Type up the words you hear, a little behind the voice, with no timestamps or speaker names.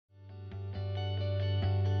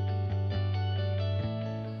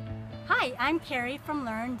Hi, I'm Carrie from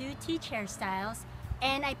Learn, Do, Teach Hairstyles,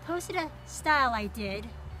 and I posted a style I did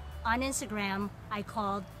on Instagram I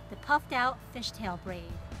called the Puffed Out Fishtail Braid.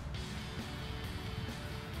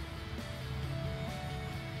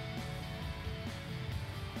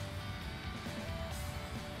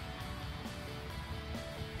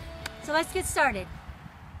 So let's get started.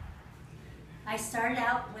 I started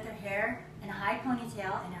out with her hair in a high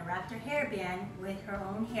ponytail and I wrapped her hairband with her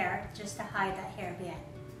own hair just to hide that hairband.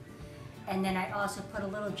 And then I also put a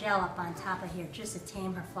little gel up on top of here just to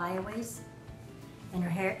tame her flyaways. And her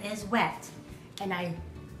hair is wet. And I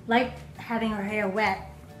like having her hair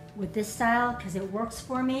wet with this style because it works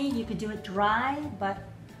for me. You could do it dry, but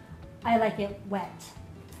I like it wet.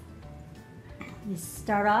 You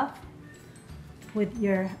start off with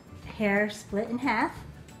your hair split in half.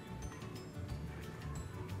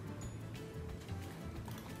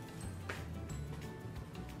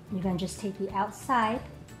 You're going to just take the outside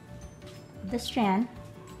of the strand,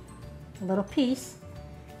 a little piece,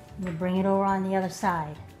 and you bring it over on the other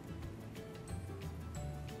side.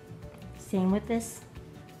 Same with this.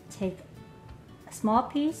 Take a small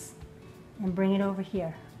piece and bring it over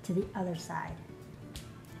here to the other side.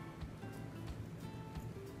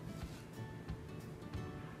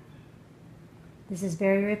 This is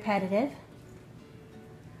very repetitive,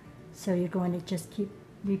 so you're going to just keep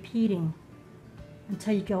repeating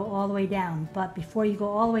until you go all the way down. But before you go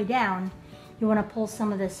all the way down, you want to pull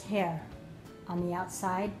some of this hair on the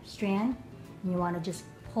outside strand, and you want to just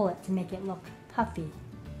pull it to make it look puffy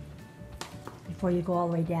before you go all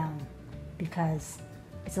the way down, because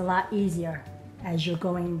it's a lot easier as you're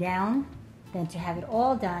going down than to have it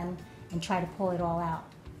all done and try to pull it all out.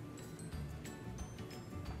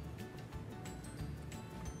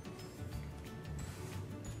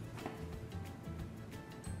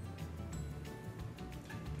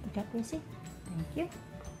 Look up, Lucy. Thank you.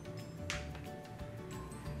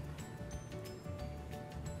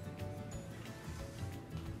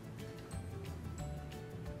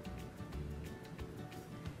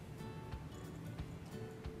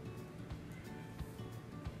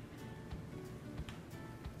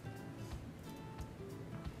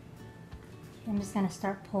 I'm just going to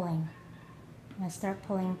start pulling. I'm going to start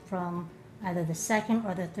pulling from either the second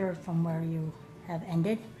or the third from where you have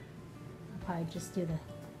ended. I'll probably just do the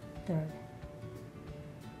third.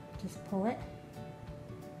 Just pull it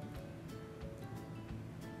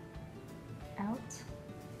out.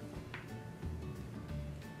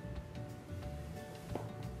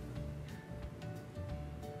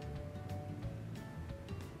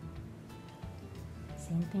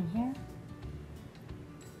 Same thing here.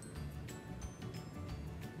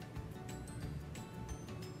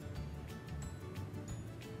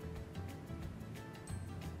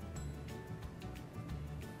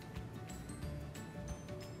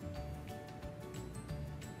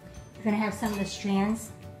 You're going to have some of the strands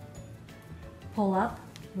pull up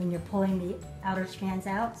when you're pulling the outer strands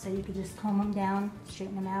out, so you could just comb them down,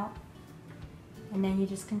 straighten them out, and then you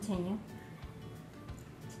just continue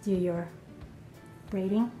to do your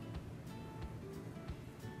braiding.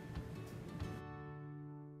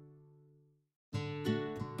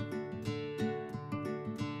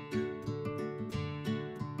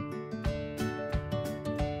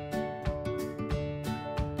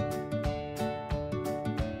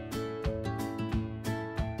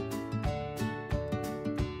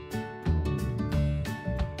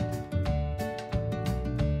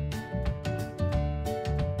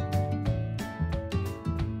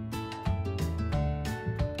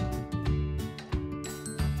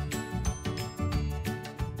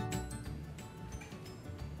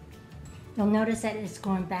 You'll notice that it's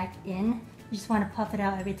going back in. You just want to puff it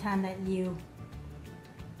out every time that you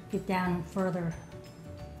get down further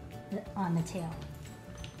on the tail.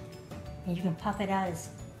 And you can puff it out as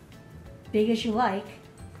big as you like,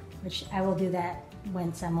 which I will do that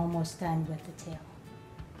once I'm almost done with the tail,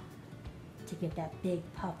 to get that big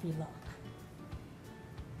puffy look.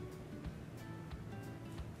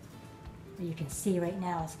 But you can see right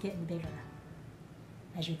now it's getting bigger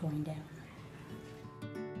as you're going down.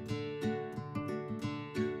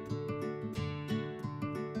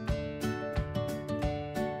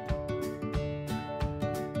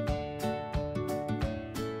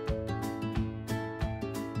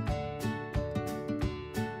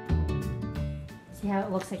 See how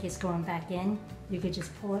it looks like it's going back in? You could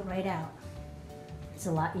just pull it right out. It's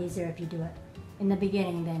a lot easier if you do it in the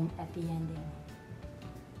beginning than at the ending.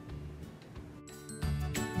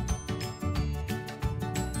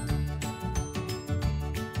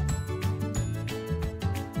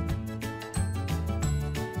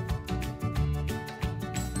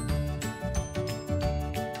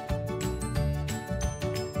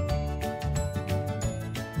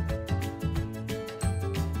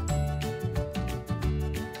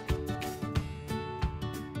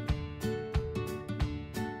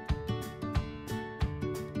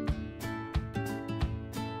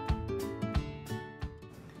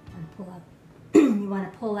 want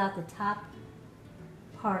to pull out the top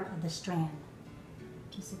part of the strand.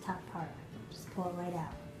 Just the top part. Just pull it right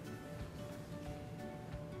out.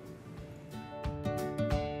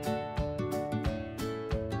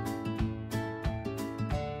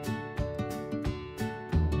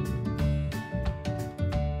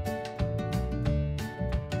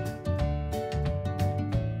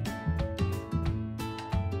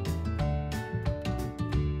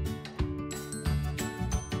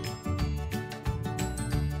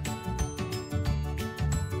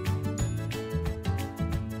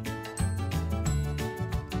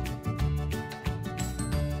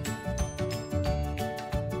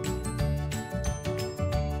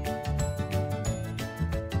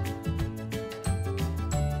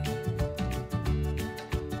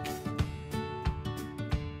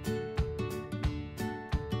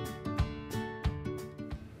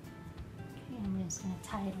 Just going to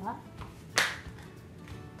tie it up.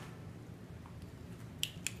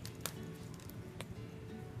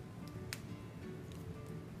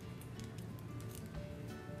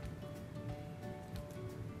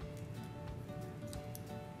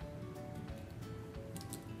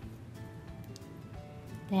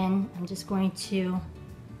 Then I'm just going to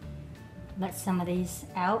let some of these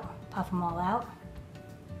out, puff them all out.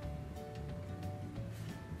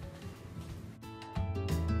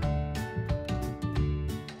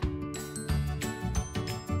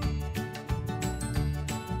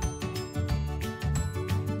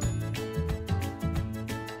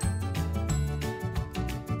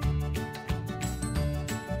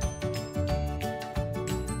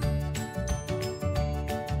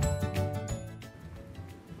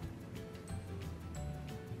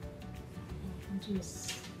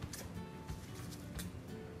 Just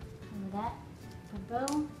cover that for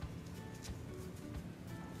bow.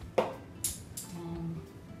 And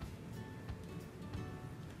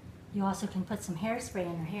you also can put some hairspray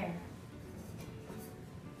in her hair.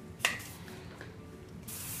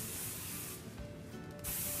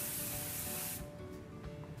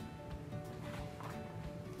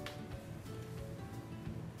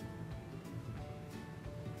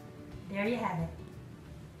 There you have it.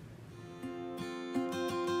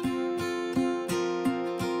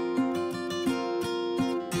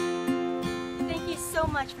 So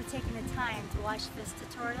much for taking the time to watch this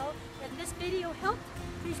tutorial. If this video helped,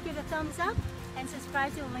 please give it a thumbs up and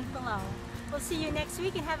subscribe to the link below. We'll see you next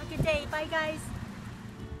week and have a good day. Bye guys.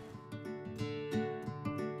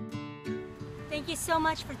 Thank you so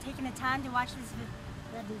much for taking the time to watch this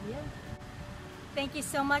video. Thank you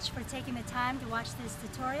so much for taking the time to watch this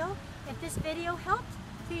tutorial. If this video helped,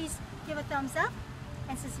 please give a thumbs up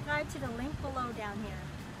and subscribe to the link below down here.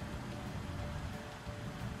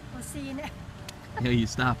 We'll see you next. Yeah, you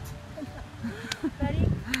stopped. Ready?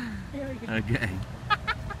 Here we go. Okay.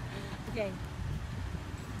 Okay.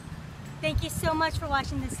 Thank you so much for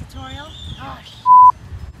watching this tutorial. Gosh.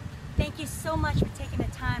 Thank you so much for taking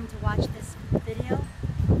the time to watch this video.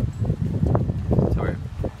 Tutorial.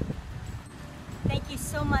 Thank you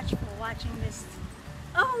so much for watching this.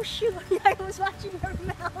 Oh shoot! I was watching her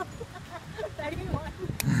mouth. Ready? 1,